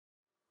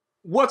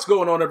What's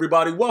going on,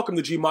 everybody? Welcome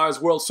to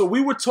GmiasWorld. So we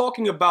were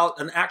talking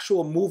about an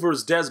actual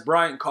Movers Dez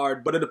Bryant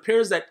card, but it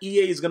appears that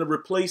EA is going to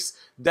replace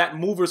that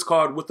Movers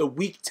card with a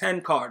Week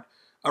 10 card.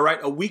 All right,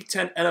 a Week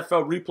 10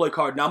 NFL replay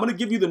card. Now I'm going to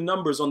give you the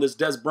numbers on this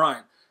Dez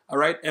Bryant. All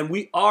right, and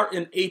we are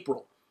in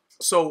April.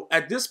 So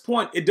at this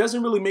point, it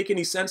doesn't really make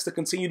any sense to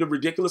continue the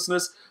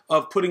ridiculousness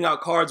of putting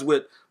out cards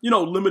with,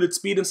 limited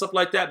speed and stuff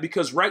like that,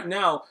 because right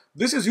now,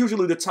 this is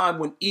usually the time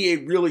when EA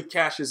really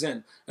cashes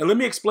in. And let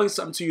me explain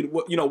something to you,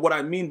 what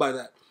I mean by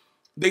that.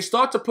 They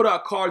start to put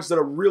out cards that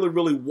are really,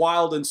 really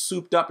wild and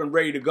souped up and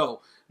ready to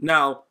go.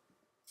 Now,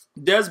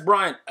 Dez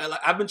Bryant,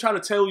 I've been trying to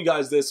tell you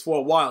guys this for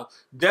a while.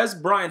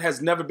 Dez Bryant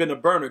has never been a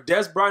burner.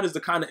 Dez Bryant is the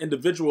kind of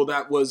individual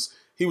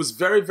he was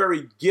very,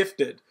 very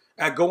gifted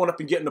at going up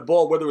and getting the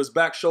ball, whether it was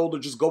back shoulder,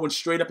 just going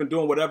straight up and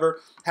doing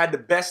whatever. Had the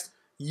best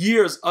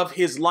years of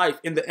his life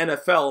in the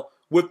NFL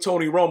with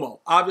Tony Romo.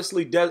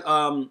 Obviously,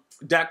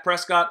 Dak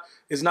Prescott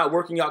is not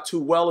working out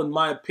too well, in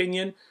my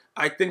opinion.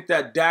 I think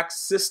that Dak's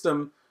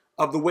system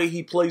of the way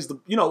he plays,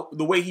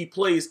 the way he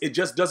plays, it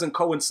just doesn't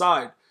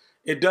coincide.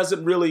 It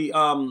doesn't really,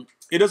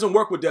 it doesn't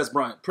work with Dez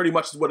Bryant, pretty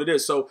much is what it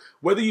is. So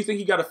whether you think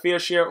he got a fair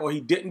share or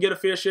he didn't get a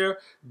fair share,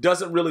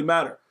 doesn't really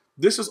matter.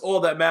 This is all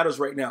that matters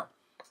right now.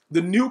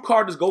 The new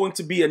card is going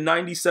to be a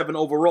 97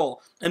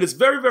 overall. And it's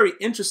very, very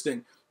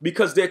interesting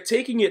because they're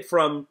taking it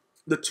from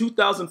the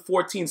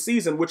 2014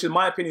 season, which in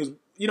my opinion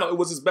is, it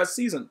was his best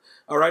season.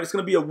 All right, it's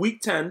going to be a Week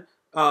 10,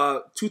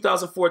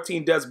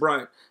 2014 Dez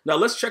Bryant. Now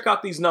let's check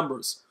out these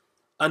numbers.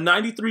 A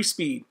 93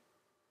 speed,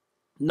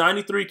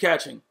 93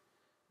 catching,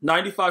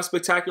 95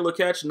 spectacular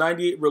catch,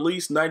 98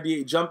 release,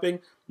 98 jumping,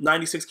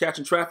 96 catch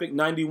in traffic,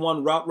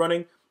 91 route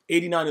running,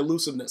 89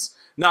 elusiveness.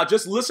 Now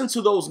just listen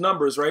to those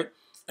numbers, right?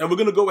 And we're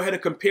going to go ahead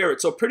and compare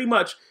it. So pretty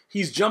much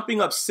he's jumping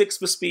up 6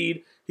 for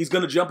speed. He's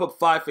going to jump up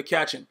 5 for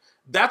catching.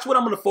 That's what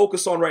I'm going to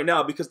focus on right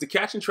now because the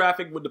catch in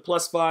traffic with the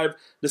 +5,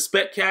 the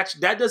spec catch,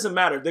 that doesn't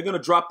matter. They're going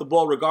to drop the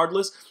ball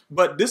regardless.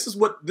 But this is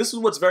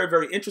what's very,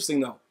 very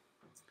interesting though.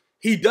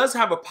 He does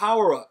have a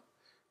power-up.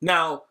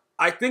 Now,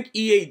 I think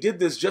EA did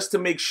this just to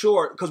make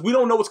sure, because we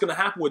don't know what's going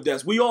to happen with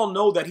Dez. We all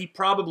know that he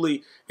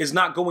probably is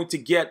not going to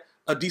get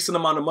a decent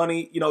amount of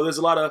money. There's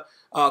a lot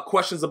of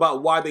questions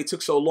about why they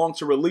took so long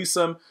to release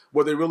him.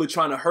 Were they really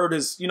trying to hurt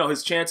his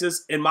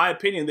chances? In my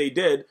opinion, they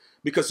did,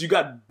 because you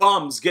got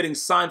bums getting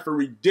signed for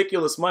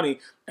ridiculous money.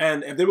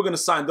 And if they were going to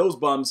sign those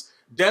bums,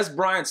 Dez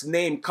Bryant's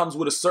name comes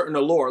with a certain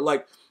allure.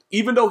 Like,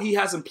 even though he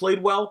hasn't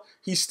played well,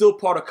 he's still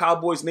part of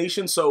Cowboys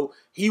Nation, so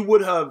he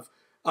would have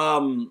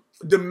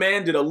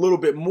demanded a little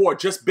bit more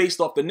just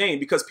based off the name,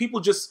 because people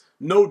just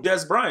know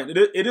Dez Bryant.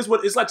 It is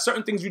what it's like.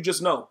 Certain things you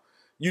just know.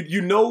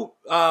 You know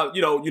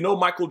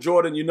Michael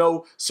Jordan. You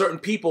know certain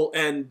people,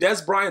 and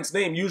Dez Bryant's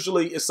name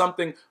usually is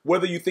something.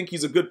 Whether you think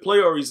he's a good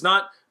player or he's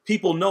not,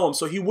 people know him.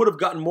 So he would have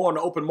gotten more on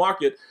the open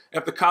market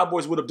if the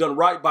Cowboys would have done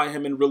right by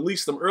him and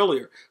released him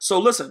earlier. So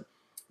listen,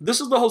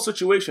 this is the whole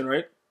situation,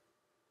 right?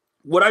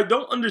 What I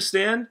don't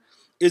understand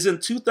is in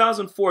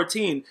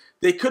 2014,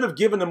 they could have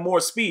given him more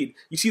speed.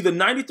 You see the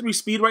 93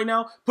 speed right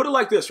now? Put it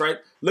like this, right?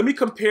 Let me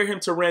compare him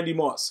to Randy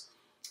Moss.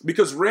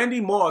 Because Randy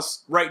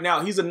Moss, right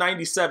now, he's a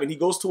 97. He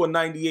goes to a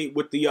 98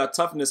 with the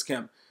toughness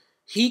chem.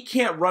 He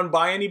can't run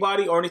by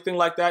anybody or anything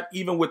like that,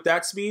 even with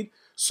that speed.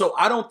 So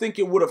I don't think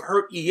it would have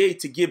hurt EA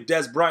to give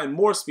Dez Bryant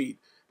more speed.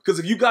 Because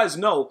if you guys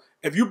know,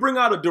 if you bring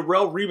out a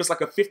Darrelle Revis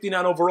like a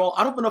 59 overall,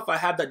 I don't know if I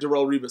have that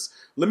Darrelle Revis.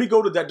 Let me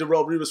go to that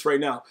Darrelle Revis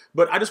right now.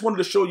 But I just wanted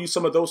to show you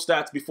some of those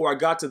stats before I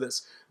got to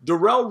this.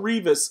 Darrelle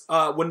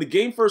Revis, when the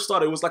game first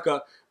started, it was like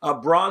a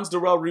bronze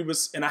Darrelle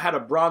Revis, and I had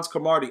a bronze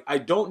Cromartie. I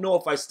don't know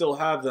if I still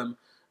have them.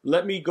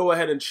 Let me go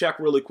ahead and check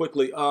really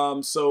quickly.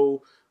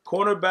 So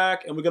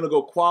cornerback, and we're going to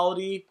go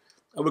quality,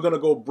 and we're going to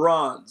go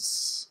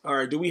bronze. All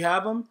right, do we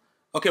have them?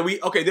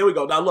 Okay, there we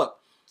go. Now look.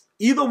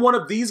 Either one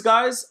of these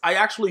guys, I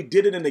actually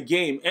did it in the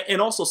game, and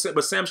also,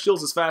 but Sam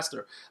Shields is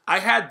faster. I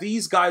had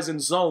these guys in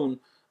zone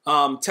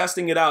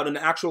testing it out in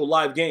the actual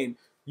live game.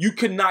 You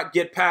could not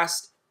get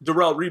past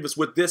Darrelle Revis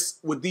with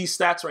these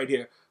stats right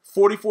here: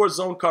 44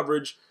 zone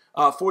coverage,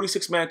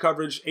 46 man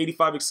coverage,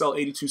 85 excel,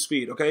 82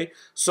 speed. Okay,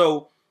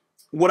 so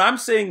what I'm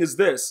saying is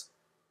this: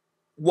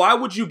 why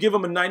would you give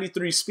him a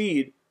 93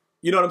 speed?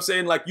 You know what I'm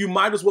saying? Like, you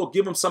might as well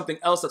give him something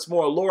else that's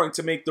more alluring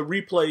to make the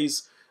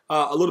replays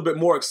a little bit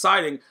more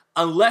exciting,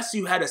 unless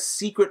you had a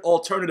secret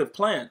alternative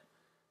plan.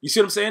 You see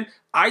what I'm saying?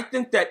 I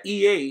think that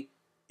EA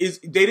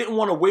they didn't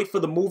want to wait for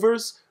the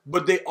movers,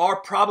 but they are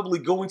probably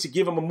going to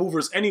give them a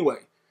movers anyway.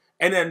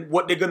 And then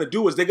what they're going to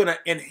do is they're going to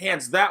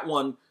enhance that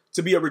one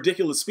to be a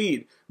ridiculous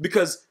speed,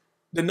 because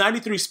the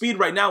 93 speed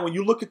right now, when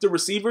you look at the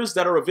receivers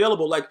that are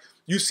available, like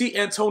you see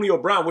Antonio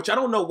Brown, which I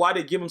don't know why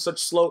they give him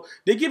such slow.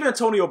 They give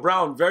Antonio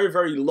Brown very,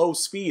 very low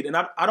speed, and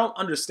I don't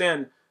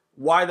understand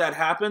why that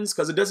happens,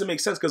 because it doesn't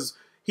make sense, because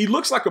he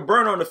looks like a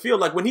burner on the field.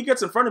 Like, when he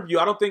gets in front of you,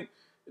 I don't think,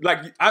 like,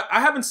 I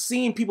haven't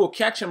seen people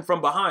catch him from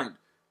behind.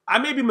 I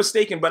may be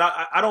mistaken, but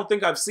I don't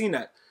think I've seen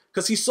that,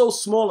 because he's so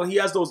small and he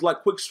has those,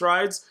 like, quick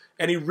strides,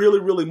 and he really,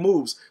 really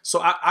moves.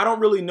 So I don't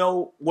really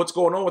know what's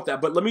going on with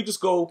that. But let me just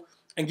go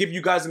and give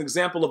you guys an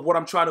example of what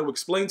I'm trying to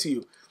explain to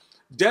you.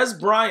 Dez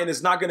Bryant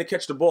is not going to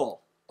catch the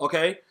ball,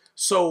 okay?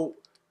 So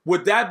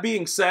with that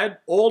being said,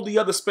 all the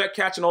other spec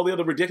catch and all the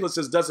other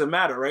ridiculousness doesn't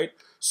matter, right?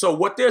 So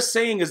what they're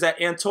saying is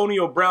that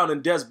Antonio Brown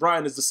and Dez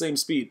Bryant is the same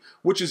speed,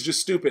 which is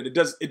just stupid.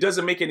 It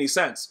doesn't make any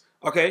sense,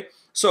 okay?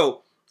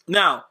 So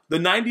now, the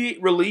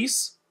 98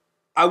 release,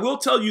 I will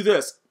tell you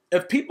this.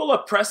 If people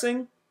are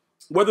pressing,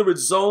 whether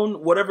it's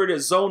zone, whatever it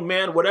is, zone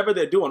man, whatever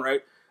they're doing,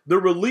 right? The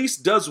release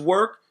does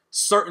work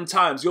certain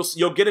times.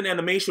 You'll get an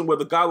animation where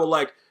the guy will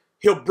like,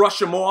 he'll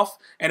brush him off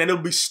and then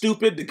it'll be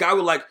stupid. The guy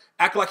will like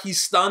act like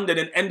he's stunned and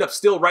then end up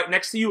still right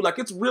next to you. Like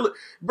it's really,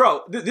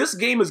 bro, this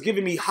game is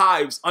giving me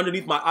hives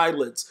underneath my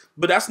eyelids,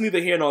 but that's neither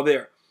here nor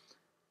there.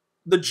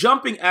 The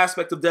jumping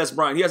aspect of Dez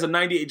Bryant, he has a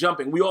 98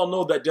 jumping. We all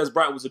know that Dez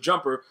Bryant was a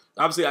jumper.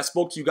 Obviously, I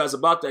spoke to you guys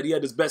about that. He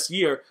had his best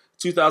year,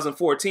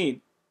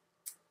 2014.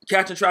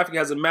 Catching traffic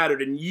hasn't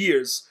mattered in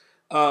years.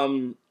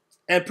 And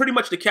pretty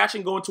much the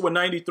catching going to a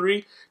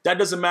 93, that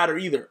doesn't matter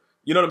either.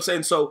 You know what I'm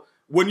saying? So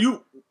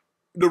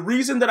the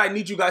reason that I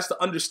need you guys to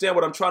understand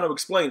what I'm trying to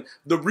explain,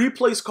 the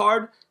replace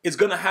card is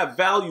going to have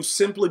value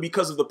simply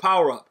because of the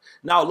power-up.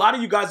 Now, a lot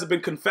of you guys have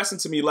been confessing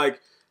to me like,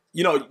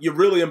 you know, you're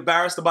really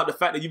embarrassed about the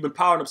fact that you've been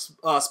powering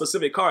up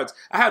specific cards.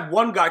 I had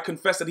one guy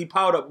confess that he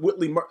powered up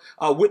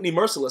Whitney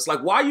Merciless.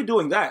 Like, why are you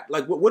doing that?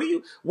 Like, what are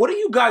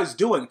you guys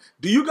doing?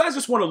 Do you guys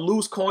just want to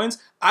lose coins?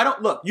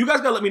 Look, you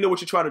guys got to let me know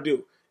what you're trying to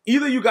do.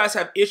 Either you guys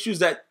have issues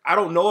that I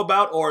don't know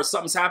about or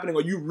something's happening,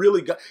 or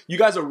you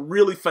guys are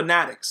really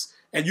fanatics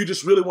and you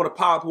just really want to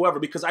power up whoever,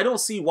 because I don't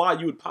see why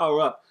you would power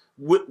up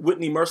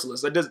Whitney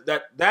Merciless.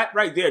 That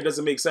right there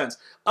doesn't make sense.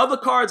 Other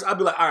cards, I'd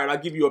be like, all right, I'll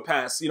give you a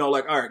pass. You know,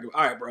 like, all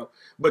right, bro.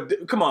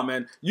 But come on,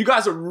 man. You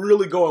guys are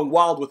really going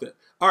wild with it.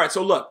 All right,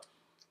 so look.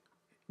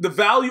 The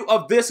value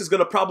of this is going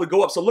to probably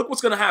go up. So look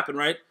what's going to happen,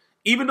 right?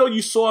 Even though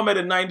you saw him at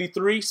a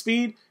 93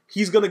 speed,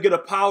 he's going to get a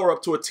power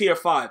up to a tier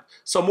 5.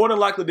 So more than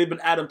likely, they've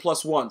been adding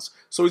 +1s.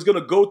 So he's going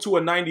to go to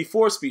a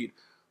 94 speed.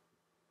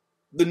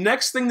 The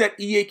next thing that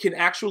EA can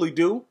actually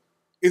do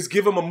is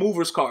give him a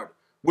movers card.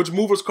 Which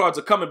movers cards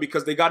are coming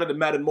because they got it in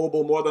Madden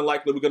Mobile. More than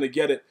likely, we're going to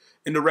get it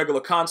in the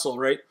regular console,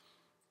 right?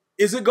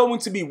 Is it going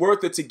to be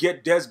worth it to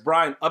get Dez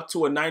Bryant up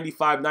to a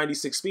 95,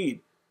 96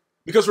 speed?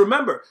 Because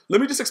remember, let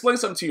me just explain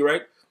something to you,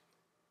 right?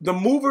 The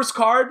movers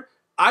card,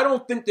 I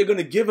don't think they're going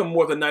to give him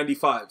more than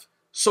 95.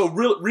 So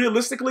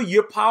realistically,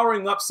 you're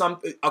powering up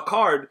a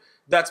card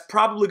that's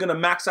probably going to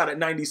max out at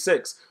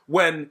 96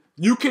 when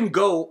you can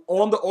go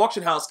on the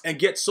auction house and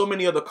get so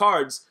many other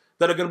cards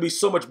that are going to be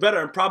so much better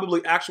and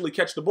probably actually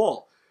catch the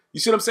ball. You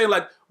see what I'm saying?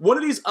 Like, one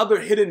of these other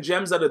hidden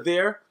gems that are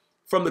there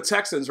from the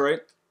Texans, right?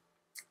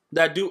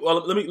 That do,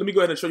 well, let me go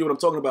ahead and show you what I'm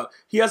talking about.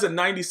 He has a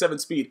 97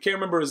 speed. Can't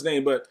remember his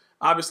name, but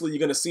obviously you're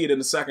going to see it in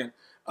a second.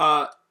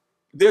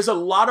 There's a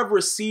lot of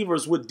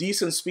receivers with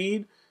decent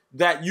speed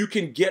that you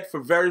can get for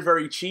very,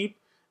 very cheap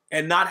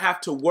and not have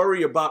to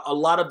worry about a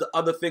lot of the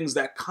other things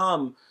that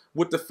come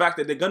with the fact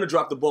that they're going to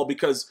drop the ball,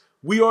 because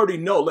we already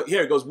know. Look,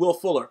 here it goes, Will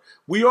Fuller.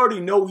 We already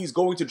know he's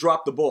going to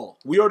drop the ball.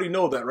 We already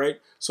know that, right?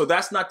 So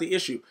that's not the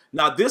issue.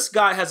 Now, this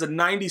guy has a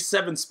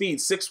 97 speed,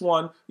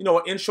 6'1", you know,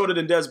 an inch shorter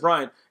than Dez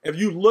Bryant. If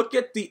you look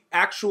at the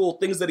actual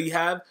things that he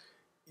have,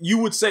 you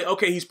would say,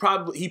 okay, he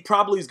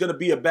probably is going to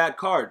be a bad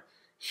card.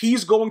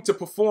 He's going to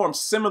perform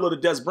similar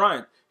to Dez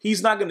Bryant.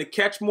 He's not going to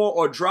catch more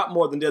or drop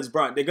more than Dez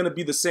Bryant. They're going to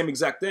be the same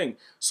exact thing.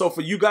 So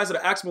for you guys that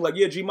are asking me like,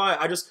 yeah, Gmia,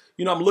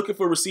 I'm looking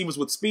for receivers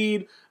with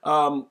speed.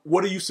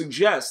 What do you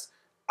suggest?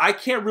 I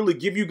can't really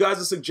give you guys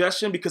a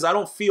suggestion because I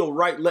don't feel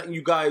right leading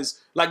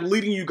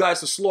you guys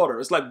to slaughter.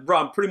 It's like, bro,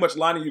 I'm pretty much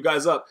lining you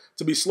guys up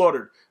to be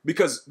slaughtered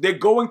because they're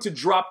going to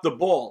drop the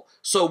ball.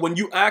 So when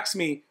you ask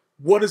me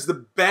what is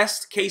the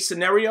best case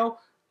scenario,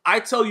 I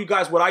tell you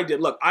guys what I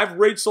did. Look, I've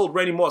raid sold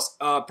Randy Moss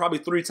probably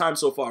 3 times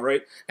so far,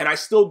 right? And I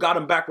still got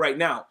him back right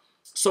now.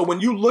 So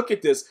when you look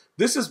at this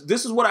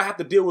is what I have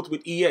to deal with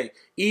EA.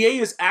 EA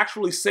is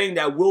actually saying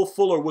that Will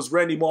Fuller was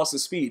Randy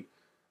Moss's speed.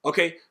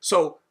 Okay,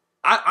 so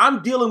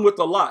I'm dealing with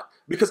a lot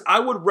because I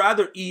would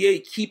rather EA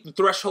keep the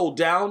threshold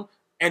down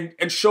and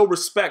show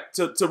respect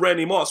to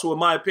Randy Moss, who in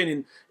my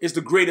opinion is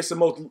the greatest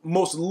and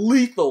most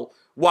lethal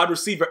wide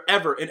receiver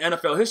ever in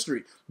NFL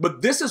history.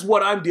 But this is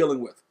what I'm dealing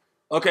with.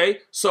 Okay,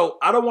 so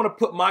I don't want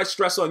to put my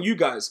stress on you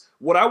guys.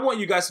 What I want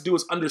you guys to do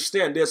is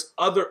understand there's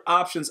other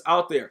options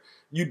out there.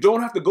 You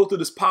don't have to go through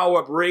this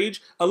power-up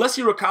rage unless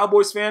you're a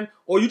Cowboys fan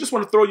or you just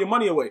want to throw your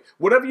money away.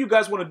 Whatever you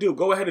guys want to do,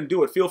 go ahead and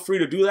do it. Feel free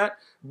to do that.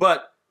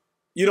 But,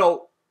 you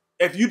know,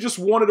 if you just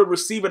wanted a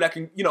receiver that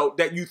can, you know,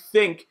 that you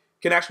think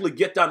can actually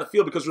get down the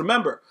field, because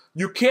remember,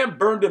 you can't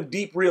burn them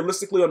deep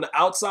realistically on the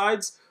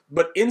outsides,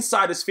 but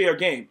inside is fair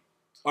game.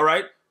 All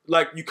right?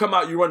 Like you come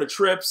out, you run the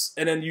trips,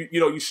 and then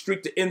you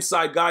streak the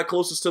inside guy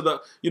closest to the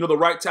the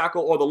right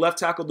tackle or the left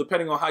tackle,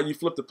 depending on how you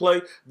flip the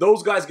play.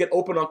 Those guys get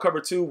open on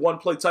cover 2, 1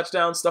 play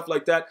touchdown, stuff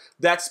like that.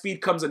 That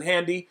speed comes in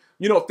handy.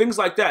 You know, things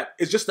like that.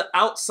 It's just the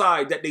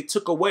outside that they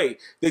took away.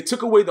 They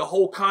took away the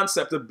whole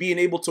concept of being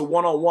able to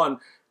one-on-one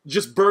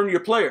just burn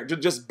your player,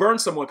 just burn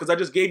someone. Because I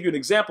just gave you an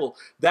example.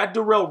 That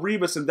Darrelle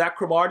Revis and that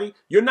Cromartie,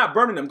 you're not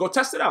burning them. Go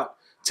test it out.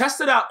 Test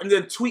it out and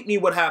then tweet me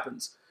what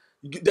happens.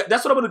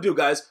 That's what I'm going to do,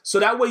 guys. So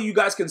that way you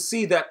guys can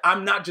see that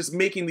I'm not just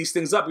making these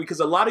things up, because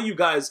a lot of you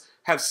guys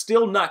have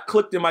still not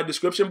clicked in my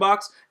description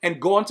box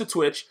and gone to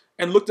Twitch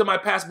and looked at my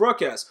past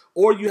broadcasts,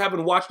 or you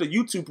haven't watched a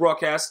YouTube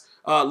broadcast,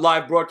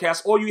 live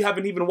broadcast, or you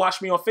haven't even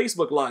watched me on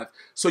Facebook Live.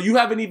 So you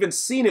haven't even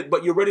seen it,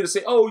 but you're ready to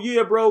say, oh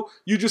yeah, bro,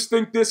 you just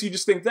think this, you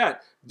just think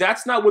that.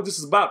 That's not what this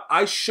is about.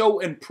 I show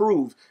and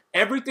prove.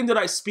 Everything that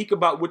I speak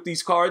about with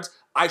these cards,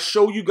 I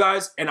show you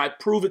guys and I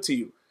prove it to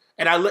you.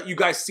 And I let you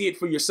guys see it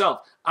for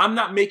yourself. I'm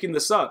not making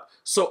this up.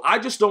 So I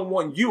just don't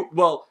want you,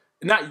 well,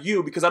 not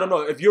you, because I don't know,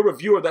 if you're a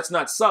viewer that's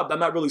not subbed, I'm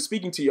not really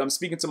speaking to you. I'm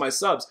speaking to my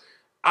subs.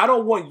 I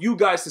don't want you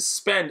guys to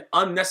spend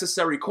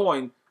unnecessary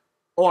coin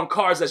on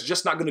cards that's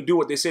just not going to do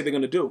what they say they're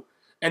going to do.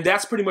 And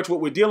that's pretty much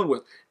what we're dealing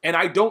with. And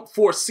I don't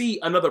foresee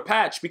another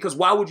patch, because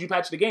why would you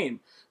patch the game?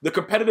 The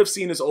competitive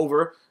scene is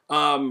over.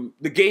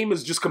 The game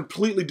is just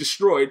completely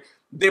destroyed.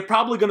 They're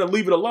probably going to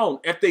leave it alone.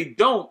 If they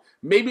don't,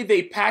 maybe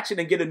they patch it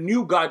and get a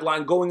new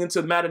guideline going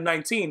into Madden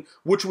 19,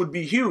 which would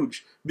be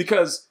huge,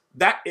 because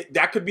that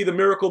could be the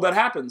miracle that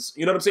happens.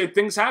 You know what I'm saying?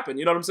 Things happen.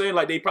 You know what I'm saying?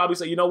 Like, they probably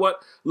say, you know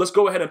what? Let's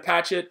go ahead and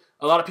patch it.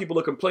 A lot of people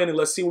are complaining.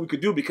 Let's see what we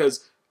could do,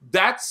 because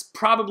that's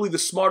probably the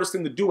smartest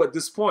thing to do at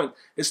this point,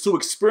 is to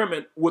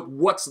experiment with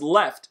what's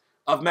left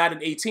of Madden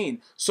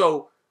 18.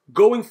 So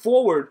going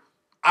forward,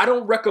 I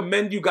don't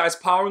recommend you guys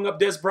powering up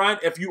Dez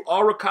Bryant. If you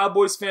are a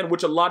Cowboys fan,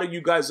 which a lot of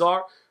you guys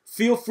are,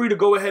 feel free to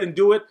go ahead and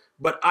do it,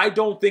 but I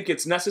don't think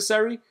it's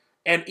necessary.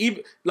 And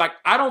even, like,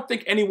 I don't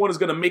think anyone is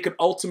going to make an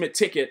ultimate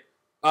ticket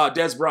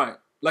Dez Bryant.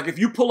 Like, if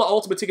you pull an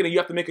ultimate ticket and you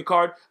have to make a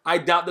card, I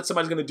doubt that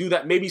somebody's going to do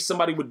that. Maybe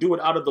somebody would do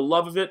it out of the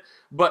love of it,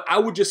 but I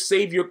would just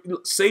save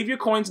your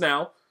coins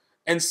now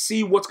and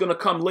see what's going to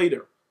come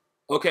later.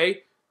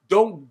 Okay?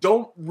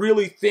 Don't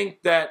really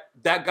think that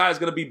that guy's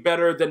going to be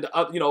better than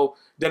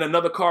than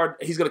another card.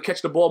 He's going to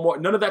catch the ball more.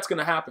 None of that's going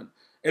to happen.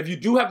 If you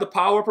do have the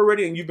power up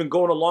already and you've been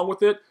going along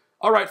with it,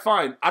 all right,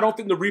 fine. I don't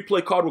think the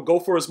replay card will go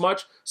for as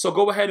much, so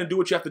go ahead and do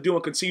what you have to do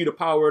and continue to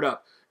power it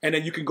up, and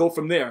then you can go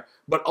from there.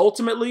 But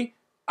ultimately,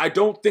 I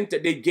don't think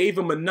that they gave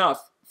him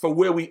enough for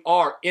where we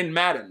are in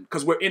Madden,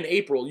 because we're in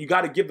April. You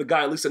got to give the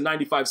guy at least a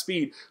 95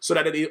 speed so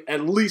that it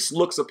at least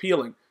looks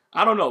appealing.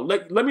 I don't know.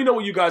 Let me know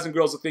what you guys and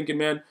girls are thinking,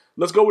 man.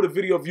 Let's go with a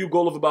video view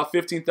goal of about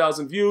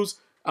 15,000 views.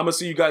 I'm going to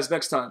see you guys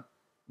next time.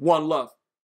 One love.